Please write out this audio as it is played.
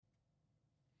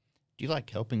Do you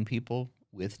like helping people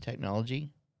with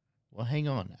technology? Well, hang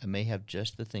on. I may have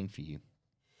just the thing for you.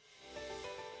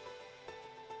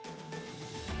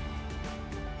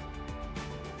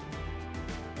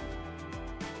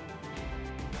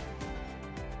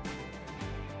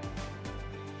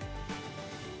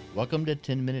 Welcome to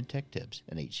 10-Minute Tech Tips,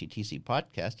 an HCTC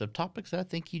podcast of topics that I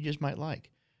think you just might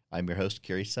like. I'm your host,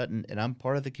 Kerry Sutton, and I'm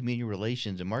part of the Community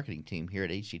Relations and Marketing team here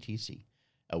at HCTC.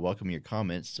 I welcome your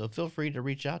comments, so feel free to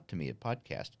reach out to me at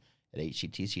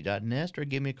podcast@hctc.net or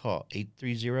give me a call,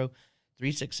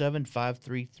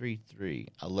 830-367-5333.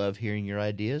 I love hearing your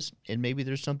ideas, and maybe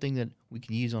there's something that we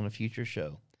can use on a future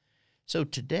show. So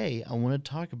today, I want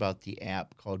to talk about the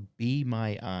app called Be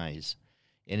My Eyes,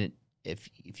 and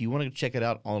if you want to check it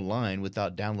out online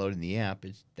without downloading the app,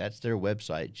 that's their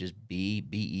website, just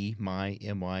B-E-My,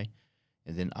 M-Y,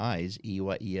 and then eyes,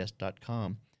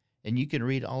 EYES.com. And you can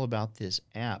read all about this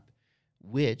app,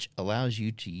 which allows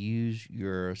you to use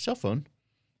your cell phone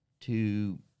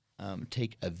to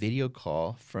take a video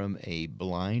call from a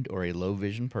blind or a low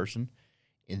vision person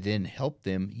and then help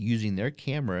them using their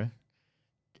camera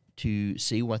to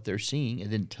see what they're seeing and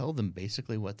then tell them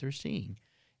basically what they're seeing.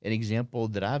 An example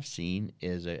that I've seen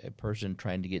is a person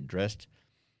trying to get dressed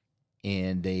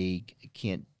and they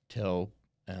can't tell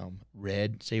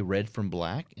red from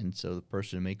black. And so the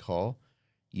person may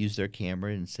use their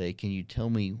camera and say, can you tell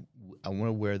me, I want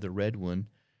to wear the red one.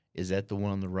 Is that the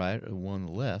one on the right or the one on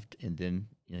the left? And then,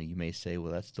 you may say,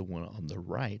 well, that's the one on the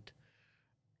right.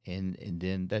 And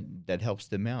then that helps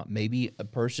them out. Maybe a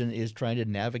person is trying to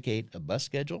navigate a bus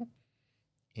schedule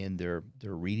and they're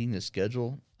reading the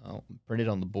schedule printed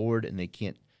on the board, and they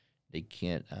can't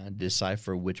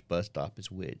decipher which bus stop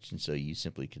is which, and so you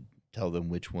simply could tell them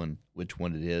which one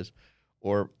it is,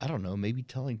 or I don't know, maybe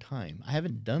telling time. I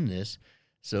haven't done this,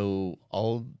 so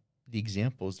all the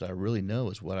examples that I really know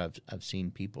is what I've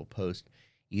seen people post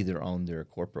either on their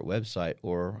corporate website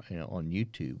or on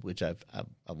YouTube, which I've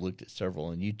looked at several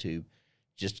on YouTube.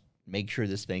 Just make sure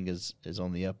this thing is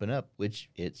on the up and up, which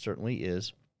it certainly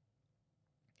is.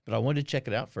 But I wanted to check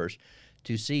it out first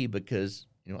to see because,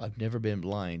 I've never been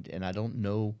blind and I don't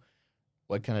know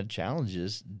what kind of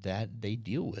challenges that they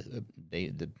deal with.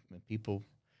 People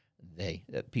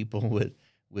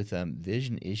with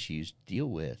vision issues deal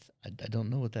with. I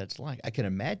don't know what that's like. I can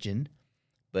imagine,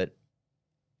 but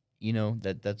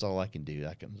that's all I can do.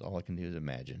 All I can do is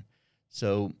imagine.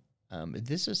 So if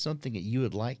this is something that you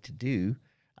would like to do,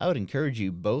 I would encourage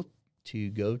you both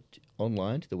to go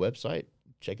online to the website.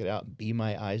 Check it out,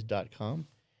 BeMyEyes.com,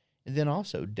 and then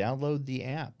also download the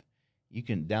app. You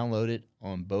can download it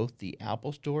on both the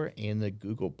Apple Store and the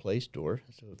Google Play Store.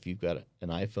 So if you've got an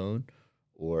iPhone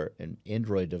or an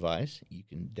Android device, you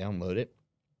can download it.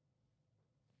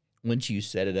 Once you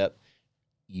set it up,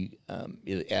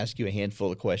 it'll ask you a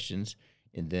handful of questions,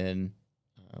 and then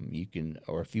you can,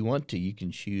 or if you want to, you can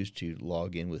choose to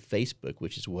log in with Facebook,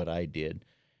 which is what I did.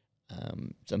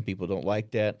 Some people don't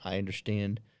like that. I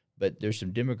understand. But there's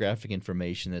some demographic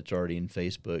information that's already in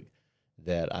Facebook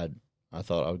that I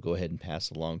thought I would go ahead and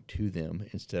pass along to them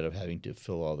instead of having to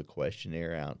fill all the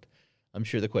questionnaire out. I'm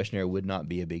sure the questionnaire would not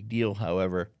be a big deal.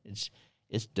 However, it's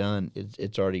done.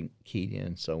 It's already keyed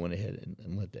in, so I went ahead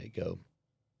and let that go.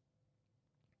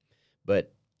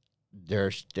 But their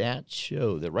stats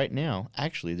show that right now,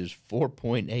 actually, there's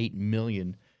 4.8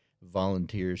 million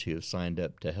volunteers who have signed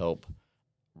up to help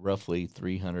roughly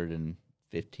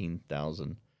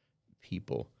 315,000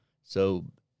 people. So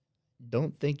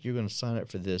don't think you're going to sign up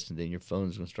for this and then your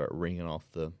phone's going to start ringing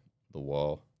off the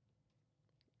wall.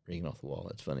 Ringing off the wall.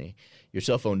 That's funny. Your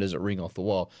cell phone doesn't ring off the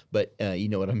wall, but you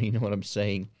know what I mean, what I'm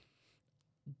saying.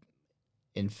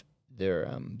 And their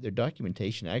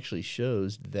documentation actually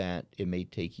shows that it may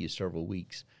take you several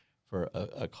weeks for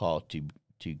a call to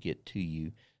get to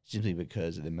you simply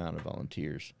because of the amount of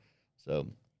volunteers. So,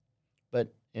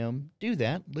 but do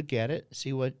that. Look at it.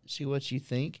 See what you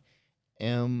think.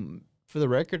 For the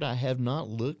record, I have not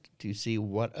looked to see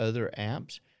what other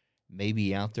apps may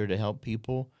be out there to help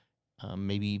people.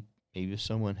 Maybe if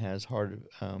someone has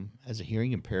has a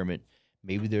hearing impairment,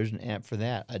 maybe there's an app for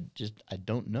that. I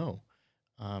don't know.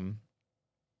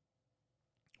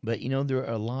 But there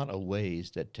are a lot of ways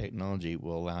that technology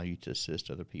will allow you to assist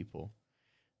other people.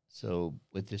 So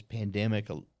with this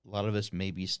pandemic, a lot of us may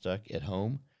be stuck at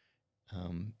home.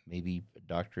 Maybe a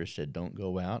doctor has said don't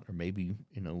go out, or maybe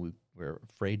we're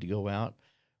afraid to go out.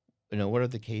 Whatever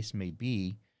the case may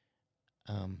be,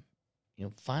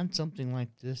 find something like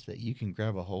this that you can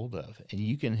grab a hold of, and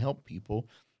you can help people,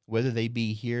 whether they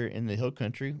be here in the hill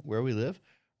country where we live,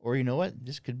 or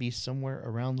this could be somewhere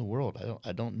around the world.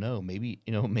 I don't know. Maybe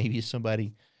maybe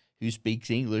somebody who speaks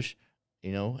English,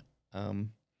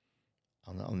 on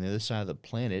the other side of the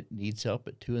planet needs help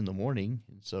at 2 a.m. And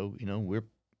so,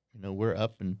 we're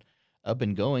up and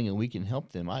going, and we can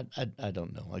help them. I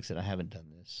don't know. Like I said, I haven't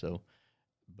done this. So,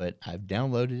 but I've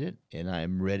downloaded it and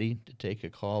I'm ready to take a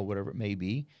call, whatever it may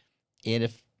be. And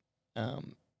if,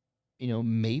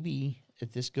 maybe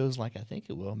if this goes like I think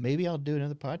it will, maybe I'll do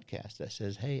another podcast that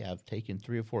says, "Hey, I've taken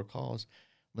 3 or 4 calls.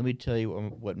 Let me tell you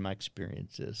what my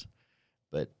experience is."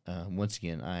 But once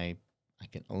again, I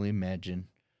can only imagine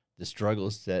the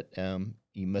struggles that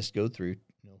you must go through,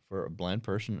 for a blind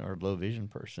person or a low vision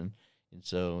person. And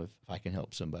so, if I can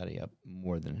help somebody, I'm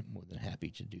more than happy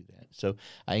to do that. So,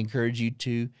 I encourage you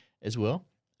to as well.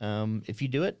 If you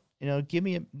do it, give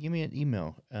me an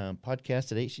email,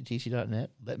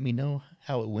 podcast@hctc.net. Let me know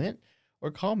how it went,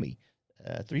 or call me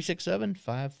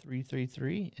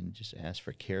 367-5333 and just ask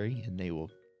for Carrie, and they will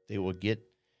get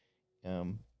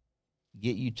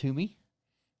you to me,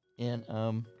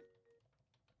 and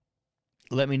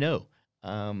let me know.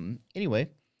 Anyway,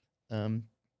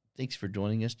 thanks for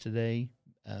joining us today.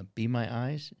 Be My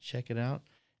Eyes. Check it out.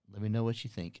 Let me know what you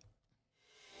think.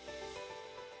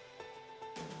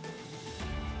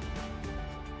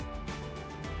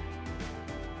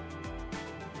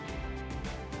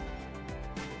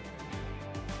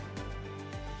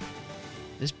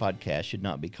 This podcast should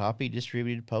not be copied,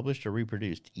 distributed, published, or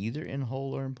reproduced, either in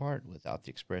whole or in part, without the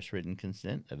express written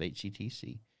consent of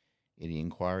HCTC. Any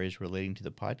inquiries relating to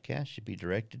the podcast should be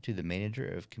directed to the Manager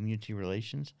of Community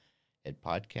Relations at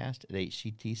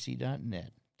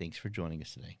podcast@hctc.net. Thanks for joining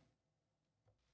us today.